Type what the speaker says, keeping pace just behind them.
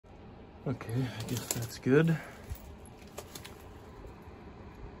Okay, I guess that's good.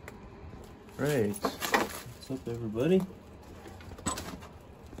 Right, what's up everybody?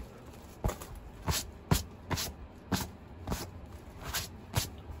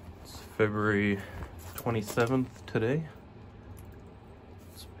 It's February 27th today.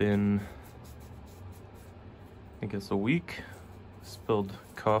 It's been, I guess, a week. I spilled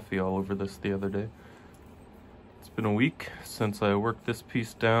coffee all over this the other day. It's been a week since I worked this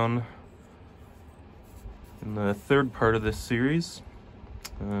piece down in the third part of this series.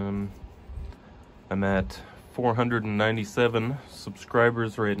 I'm at 497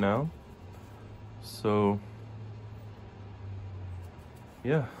 subscribers right now. So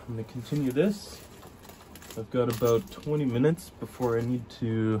yeah, I'm gonna continue this. I've got about 20 minutes before I need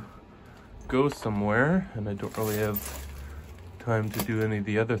to go somewhere, and I don't really have time to do any of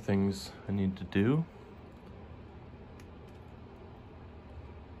the other things I need to do.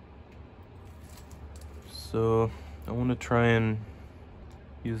 So I want to try and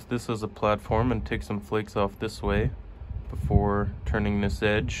use this as a platform and take some flakes off this way before turning this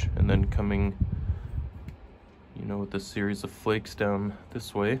edge and then coming, you know, with a series of flakes down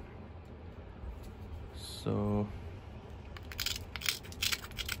this way. So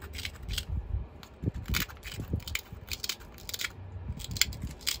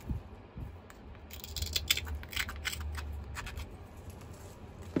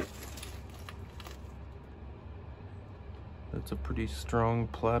that's a pretty strong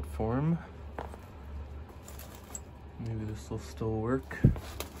platform. Maybe this will still work.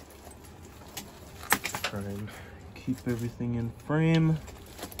 Try and keep everything in frame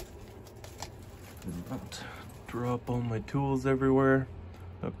and not drop all my tools everywhere.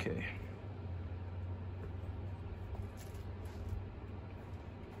 Okay.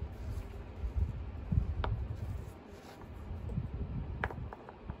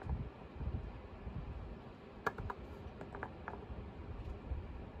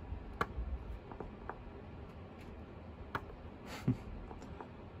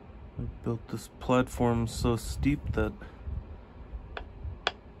 I built this platform so steep that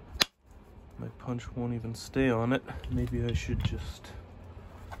my punch won't even stay on it. Maybe I should just,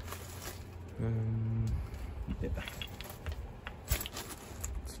 yeah.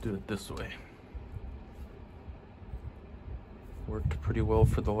 Let's do it this way. Worked pretty well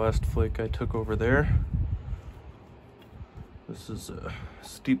for the last flake I took over there. This is a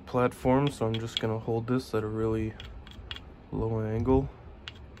steep platform, so I'm just gonna hold this at a really low angle.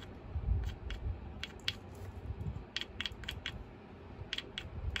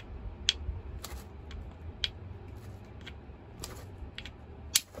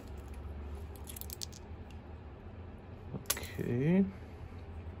 Okay,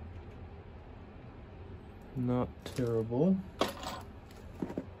 not terrible. I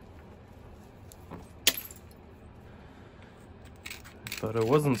thought I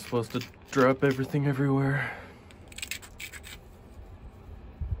wasn't supposed to drop everything everywhere.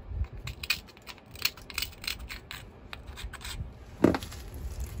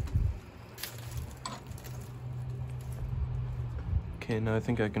 Okay, now I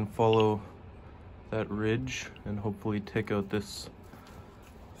think I can follow that ridge and hopefully take out this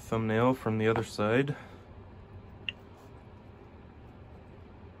thumbnail from the other side.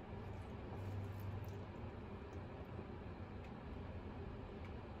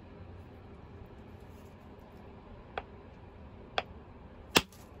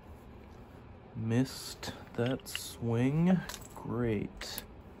 Missed that swing. Great.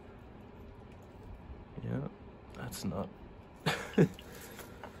 Yeah, that's not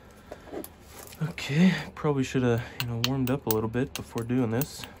okay, probably should have, warmed up a little bit before doing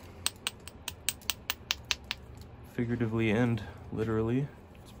this. Figuratively and literally.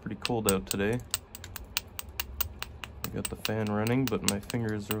 It's pretty cold out today. I got the fan running, but my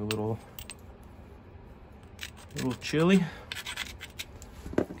fingers are a little chilly.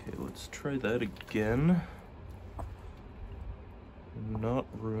 Okay, let's try that again. Not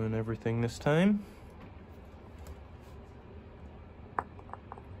ruin everything this time.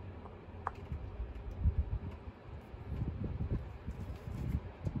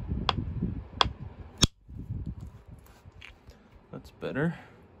 That's better.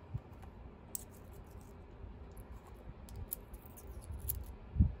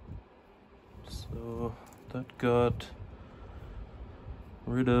 So that got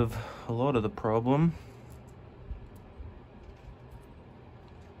rid of a lot of the problem.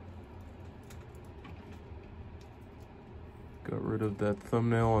 Got rid of that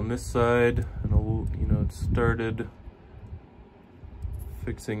thumbnail on this side, and it started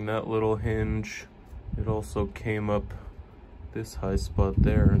fixing that little hinge. It also came up this high spot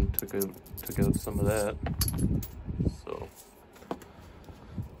there and took out some of that. So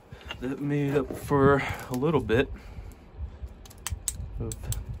that made up for a little bit of,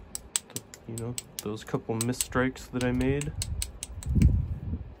 you know, those couple misstrikes that I made.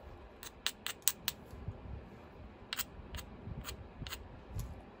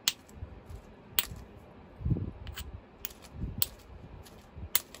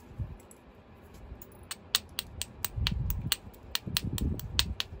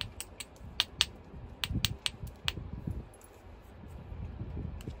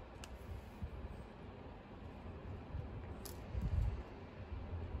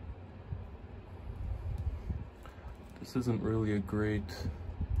 This isn't really a great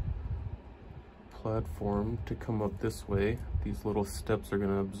platform to come up this way. These little steps are going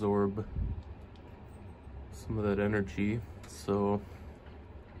to absorb some of that energy, so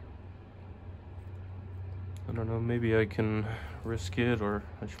I don't know, maybe I can risk it, or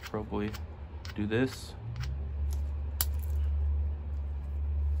I should probably do this.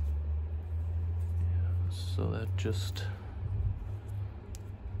 Yeah, so that just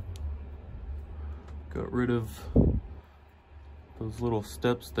got rid of those little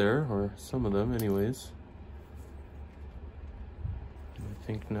steps there, or some of them anyways. I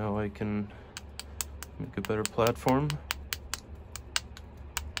think now I can make a better platform.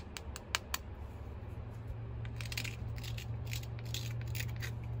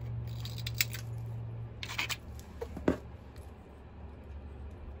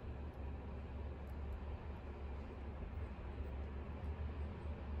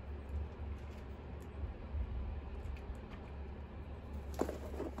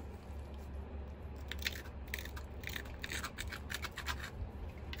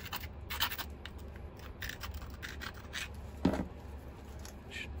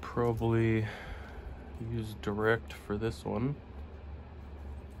 Probably use direct for this one.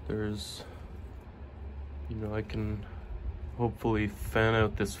 There's, you know, I can hopefully fan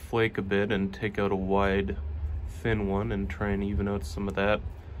out this flake a bit and take out a wide thin one and try and even out some of that,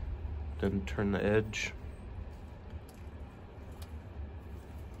 then turn the edge.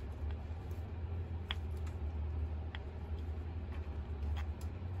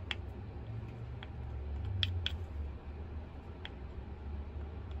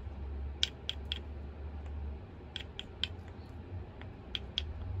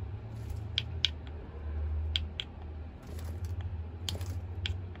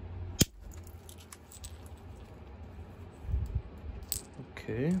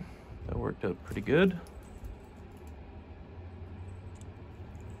 Okay, that worked out pretty good.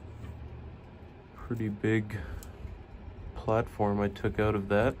 Pretty big platform I took out of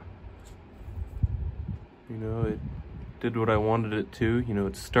that. You know, it did what I wanted it to. You know,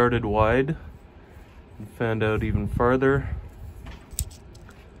 it started wide and fanned out even farther.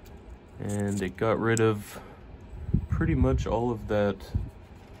 And it got rid of pretty much all of that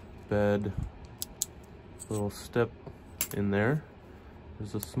bad little step in there.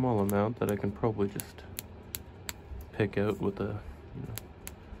 There's a small amount that I can probably just pick out with a, you know,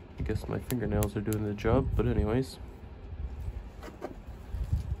 I guess my fingernails are doing the job, but anyways.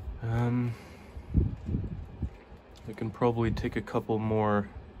 I can probably take a couple more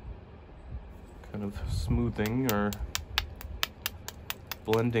kind of smoothing or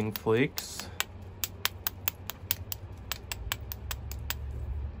blending flakes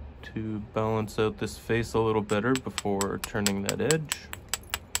to balance out this face a little better before turning that edge.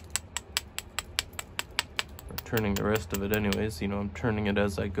 Turning the rest of it anyways, you know, I'm turning it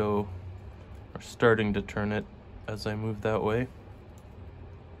as I go, or starting to turn it as I move that way.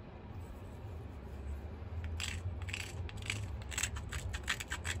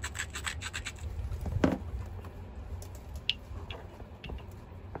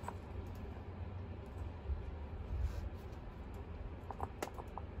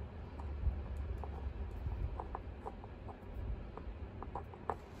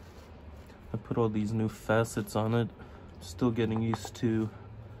 I put all these new facets on it, still getting used to, you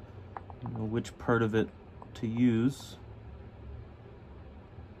know, which part of it to use.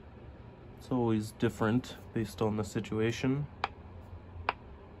 It's always different based on the situation.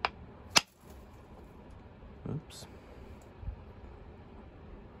 Oops.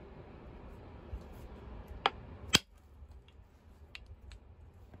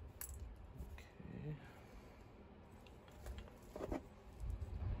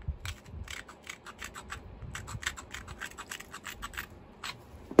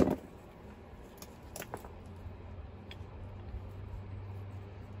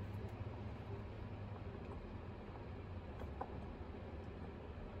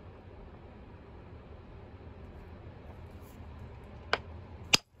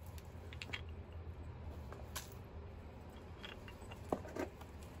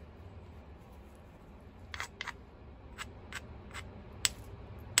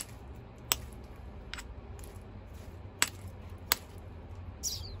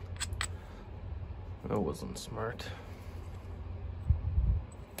 That wasn't smart.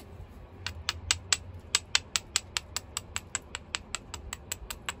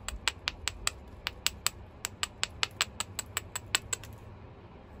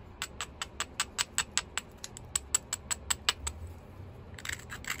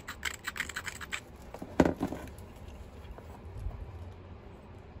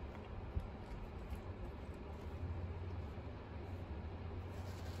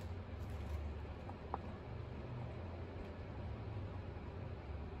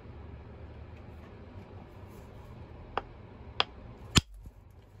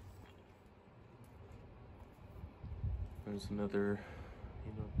 There's another,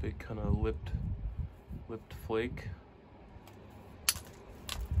 big kind of lipped flake.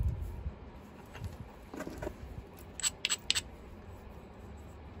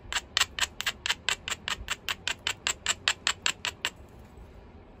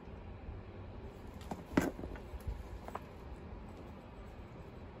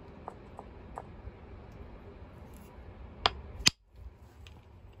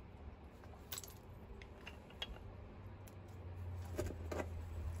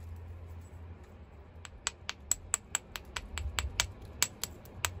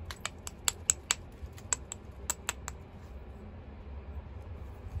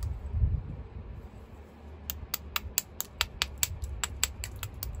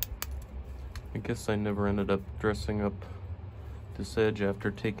 I guess I never ended up dressing up this edge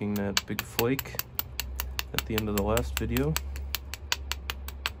after taking that big flake at the end of the last video.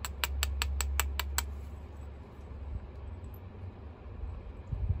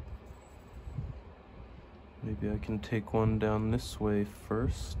 Maybe I can take one down this way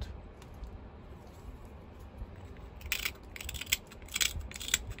first.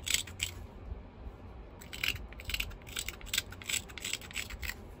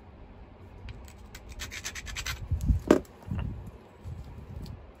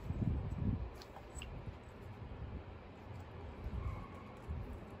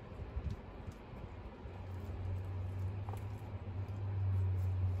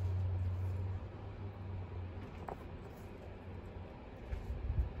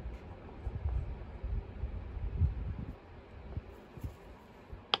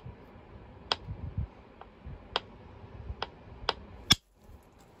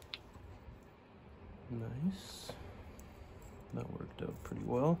 Nice. That worked out pretty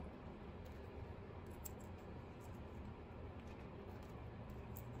well.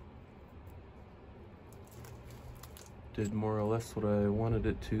 Did more or less what I wanted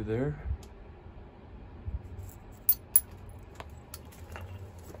it to there.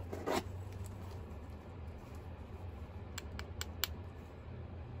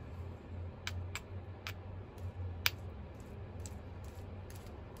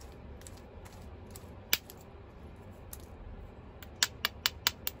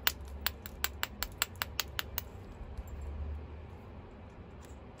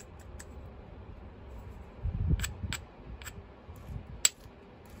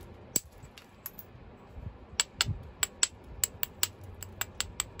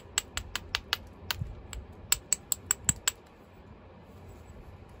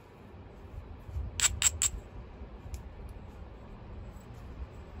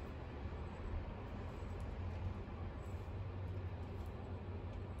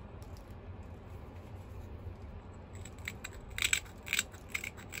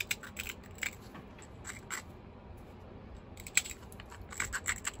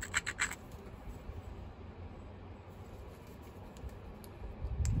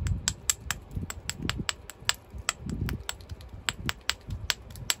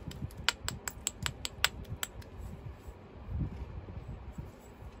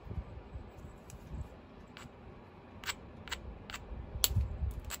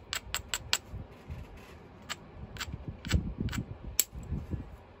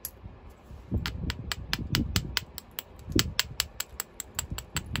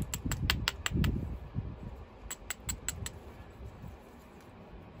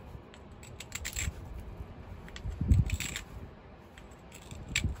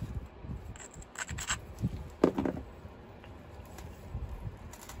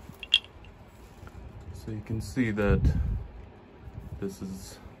 So you can see that this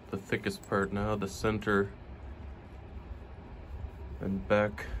is the thickest part now, the center and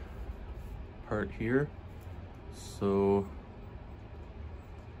back part here. So,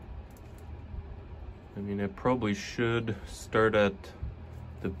 I mean, I probably should start at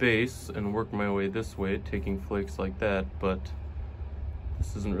the base and work my way this way, taking flakes like that, but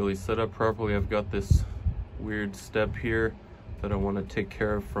this isn't really set up properly. I've got this weird step here that I want to take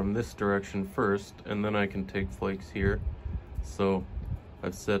care of from this direction first, and then I can take flakes here. So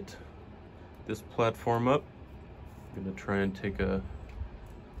I've set this platform up. I'm going to try and take a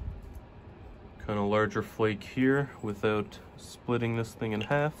kind of larger flake here without splitting this thing in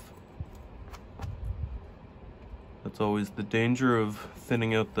half. That's always the danger of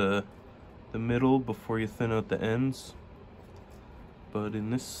thinning out the middle before you thin out the ends. But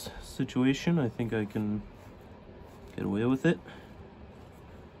in this situation, I think I can get away with it.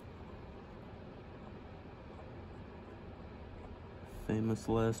 Famous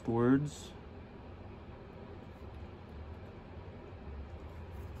last words.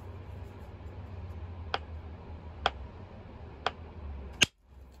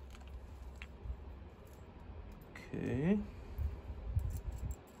 Okay.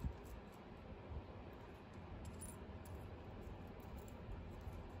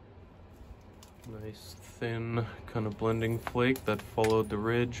 Nice thin kind of blending flake that followed the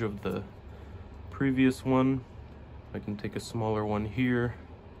ridge of the previous one. I can take a smaller one here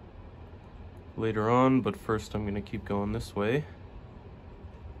later on, but first I'm going to keep going this way.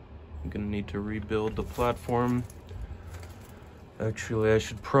 I'm going to need to rebuild the platform. Actually, I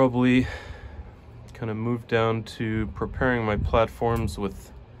should probably kind of move down to preparing my platforms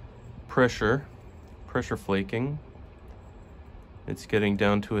with pressure flaking. It's getting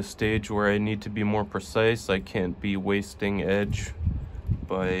down to a stage where I need to be more precise. I can't be wasting edge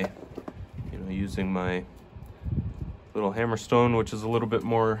by, using my little hammerstone, which is a little bit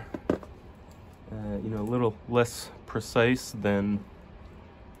more, a little less precise than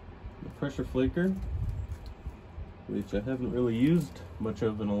the pressure flaker, which I haven't really used much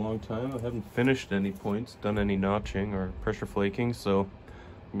of in a long time. I haven't finished any points, done any notching or pressure flaking, so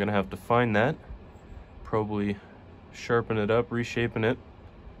I'm gonna have to find that. Probably sharpen it up, reshaping it.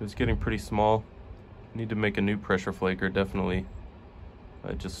 It's getting pretty small. Need to make a new pressure flaker, definitely.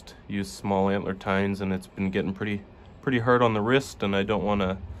 I just use small antler tines and it's been getting pretty hard on the wrist, and I don't want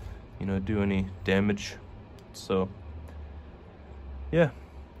to, do any damage. So, yeah.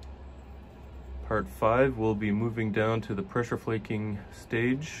 Part 5, we'll be moving down to the pressure flaking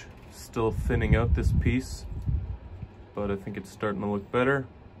stage. Still thinning out this piece, but I think it's starting to look better.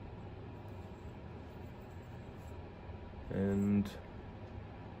 And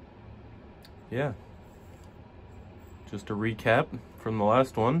yeah, just a recap from the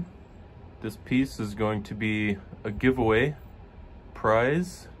last one. This piece is going to be a giveaway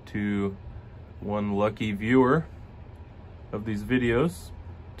prize to one lucky viewer of these videos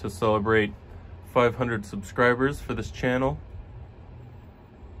to celebrate 500 subscribers for this channel.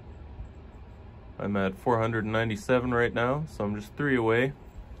 I'm at 497 right now, so I'm just 3 away.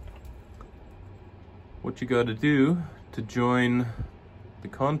 What you got to do to join the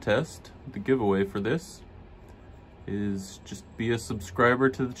contest, the giveaway for this, is just be a subscriber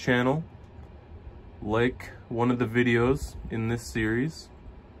to the channel, like one of the videos in this series,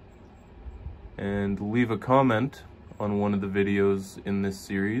 and leave a comment on one of the videos in this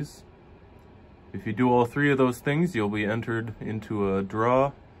series. If you do all 3 of those things, you'll be entered into a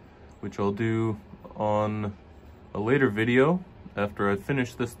draw, which I'll do on a later video after I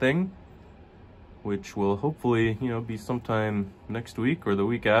finish this thing, which will hopefully, be sometime next week or the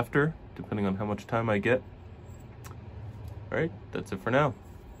week after, depending on how much time I get. All right, that's it for now.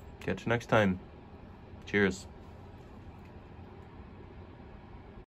 Catch you next time. Cheers.